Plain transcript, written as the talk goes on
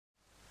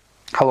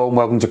Hello and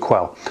welcome to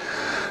Quell.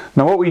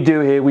 Now what we do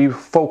here, we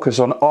focus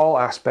on all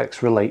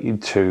aspects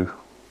related to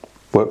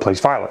workplace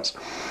violence.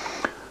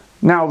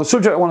 Now the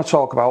subject I want to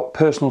talk about,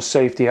 personal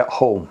safety at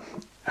home.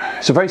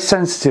 It's a very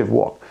sensitive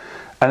one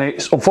and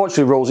it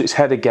unfortunately rolls its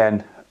head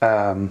again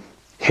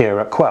here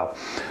at Quell.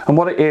 And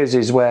what it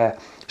is where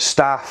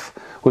staff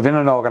within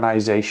an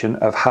organisation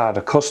have had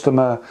a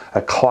customer,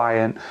 a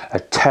client, a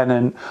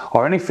tenant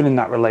or anything in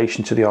that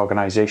relation to the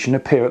organisation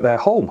appear at their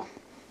home.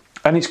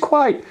 And it's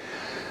quite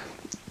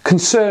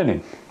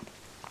concerning.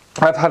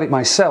 I've had it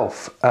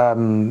myself.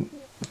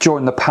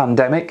 During the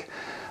pandemic,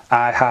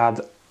 I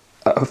had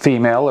a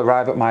female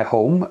arrive at my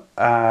home.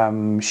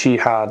 She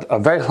had a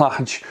very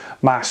large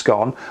mask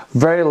on,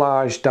 very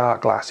large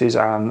dark glasses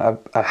and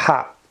a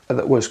hat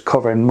that was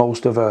covering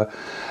most of her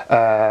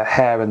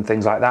hair and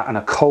things like that, and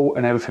a coat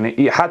and everything.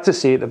 You had to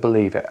see it to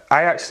believe it.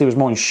 I actually was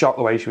more in shock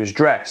the way she was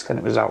dressed than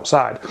it was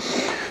outside.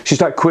 She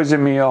started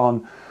quizzing me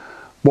on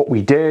what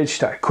we did. She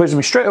started quizzing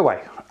me straight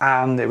away,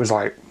 and it was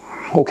like,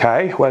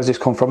 okay, where's this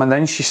come from? And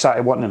then she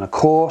started wanting a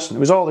course, and it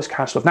was all this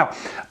kind of stuff. Now,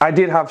 I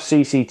did have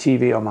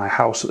CCTV on my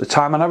house at the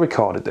time, and I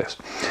recorded this.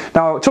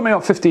 Now, it took me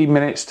about 15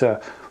 minutes to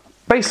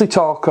basically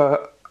talk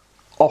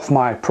off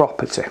my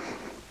property.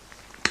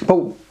 But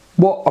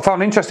what I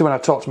found interesting when I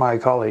talked to my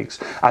colleagues,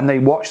 and they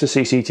watched the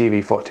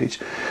CCTV footage,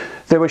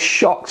 they were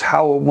shocked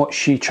how much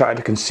she tried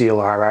to conceal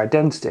her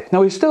identity.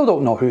 Now, we still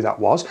don't know who that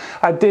was.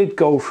 I did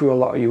go through, a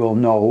lot of you will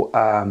know,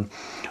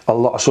 a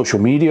lot of social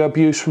media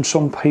abuse from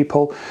some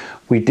people.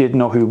 We did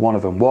know who one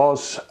of them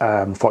was.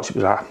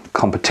 Unfortunately, it was our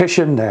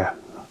competition. They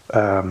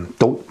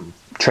don't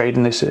trade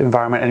in this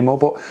environment anymore.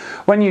 But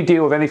when you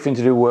deal with anything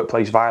to do with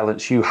workplace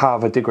violence, you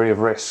have a degree of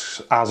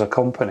risks as a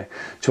company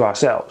to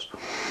ourselves.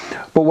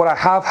 But what I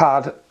have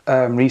had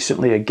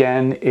recently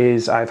again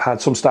is I've had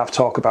some staff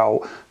talk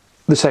about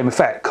the same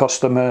effect: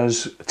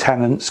 customers,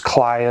 tenants,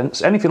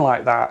 clients, anything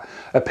like that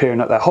appearing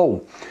at their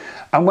home.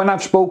 And when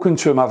I've spoken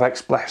to them, I've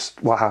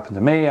expressed what happened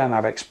to me, and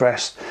I've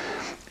expressed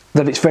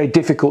that it's very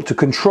difficult to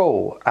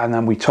control. And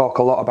then we talk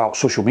a lot about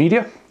social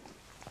media.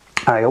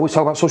 I always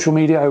talk about social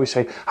media. I always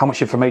say, how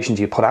much information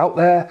do you put out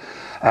there?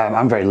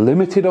 I'm very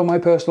limited on my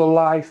personal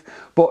life,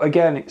 but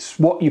again, it's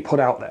what you put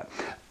out there.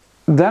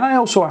 Then I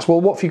also ask, well,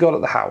 what have you got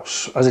at the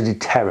house as a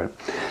deterrent?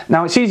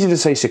 Now, it's easy to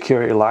say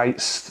security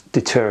lights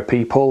deter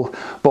people,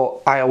 but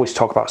I always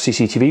talk about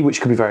CCTV,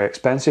 which can be very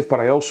expensive, but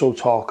I also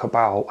talk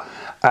about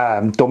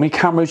dummy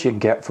cameras you can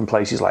get from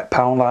places like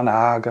Poundland,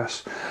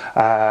 Argus,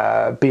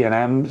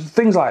 B&M,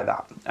 things like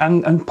that,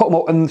 and put them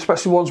up, and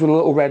especially ones with a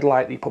little red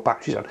light that you put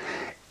batteries on.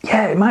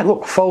 Yeah, it might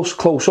look false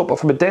close up, but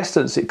from a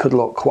distance it could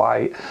look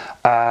quite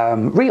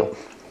real.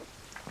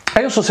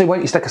 I also say, why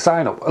don't you stick a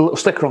sign up, a little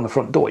sticker on the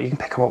front door? You can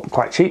pick them up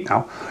quite cheap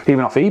now, even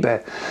off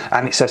eBay,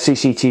 and it says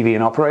CCTV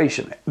in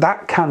operation.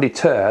 That can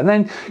deter. And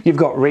then you've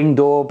got Ring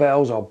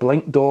doorbells or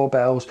Blink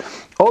doorbells.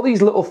 All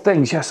these little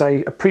things, yes,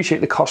 I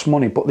appreciate they cost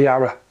money, but they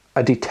are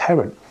a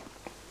deterrent.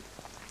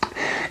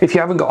 If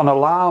you haven't got an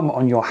alarm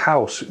on your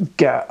house,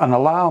 get an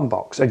alarm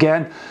box.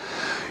 Again,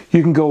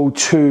 you can go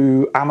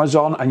to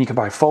Amazon and you can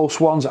buy false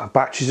ones that have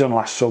batteries on,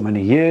 last so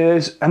many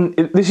years. And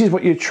this is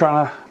what you're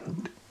trying to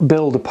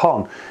build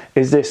upon,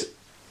 is this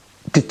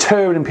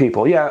deterring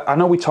people. Yeah, I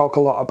know we talk a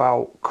lot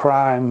about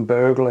crime,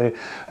 burglary,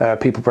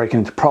 people breaking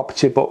into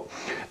property, but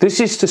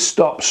this is to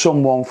stop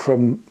someone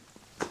from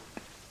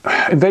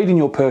invading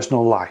your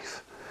personal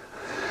life.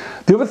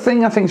 The other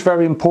thing I think is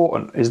very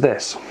important is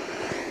this: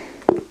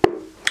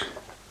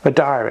 a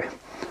diary.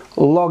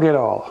 Log it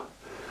all.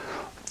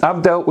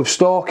 I've dealt with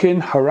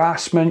stalking,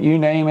 harassment, you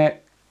name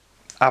it.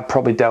 I've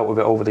probably dealt with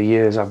it over the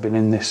years I've been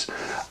in this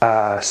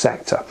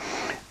sector.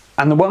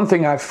 And the one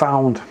thing I've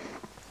found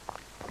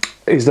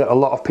is that a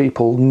lot of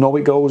people know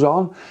it goes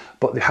on,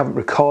 but they haven't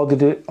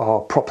recorded it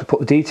or properly put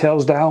the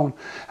details down.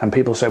 And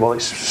people say, well,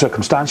 it's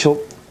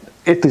circumstantial.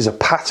 If there's a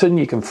pattern,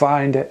 you can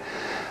find it.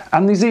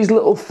 And there's these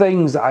little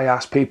things that I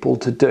ask people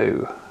to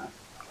do.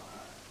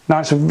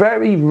 Now, it's a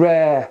very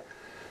rare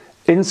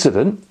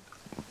incident,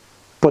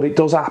 but it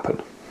does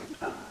happen.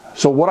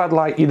 So what I'd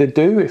like you to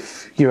do,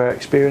 if you're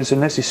experiencing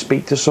this, is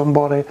speak to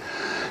somebody,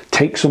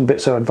 take some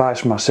bits of advice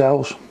from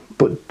ourselves,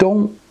 but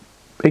don't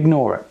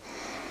ignore it.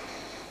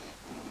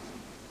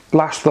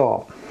 Last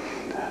thought.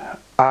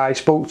 I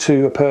spoke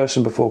to a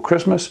person before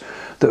Christmas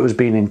that was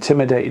being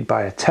intimidated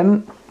by a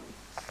tenant,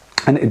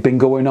 and it had been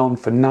going on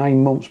for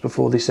 9 months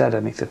before they said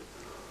anything.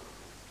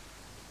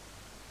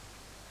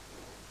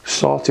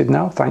 Sorted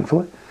now,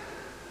 thankfully.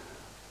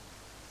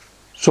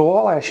 So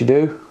all I ask you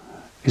to do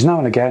is now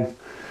and again,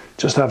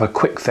 just have a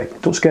quick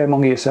think. Don't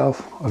scaremonger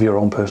yourself of your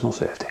own personal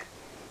safety.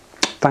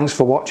 Thanks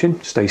for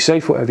watching. Stay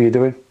safe whatever you're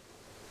doing,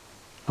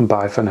 and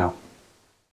bye for now.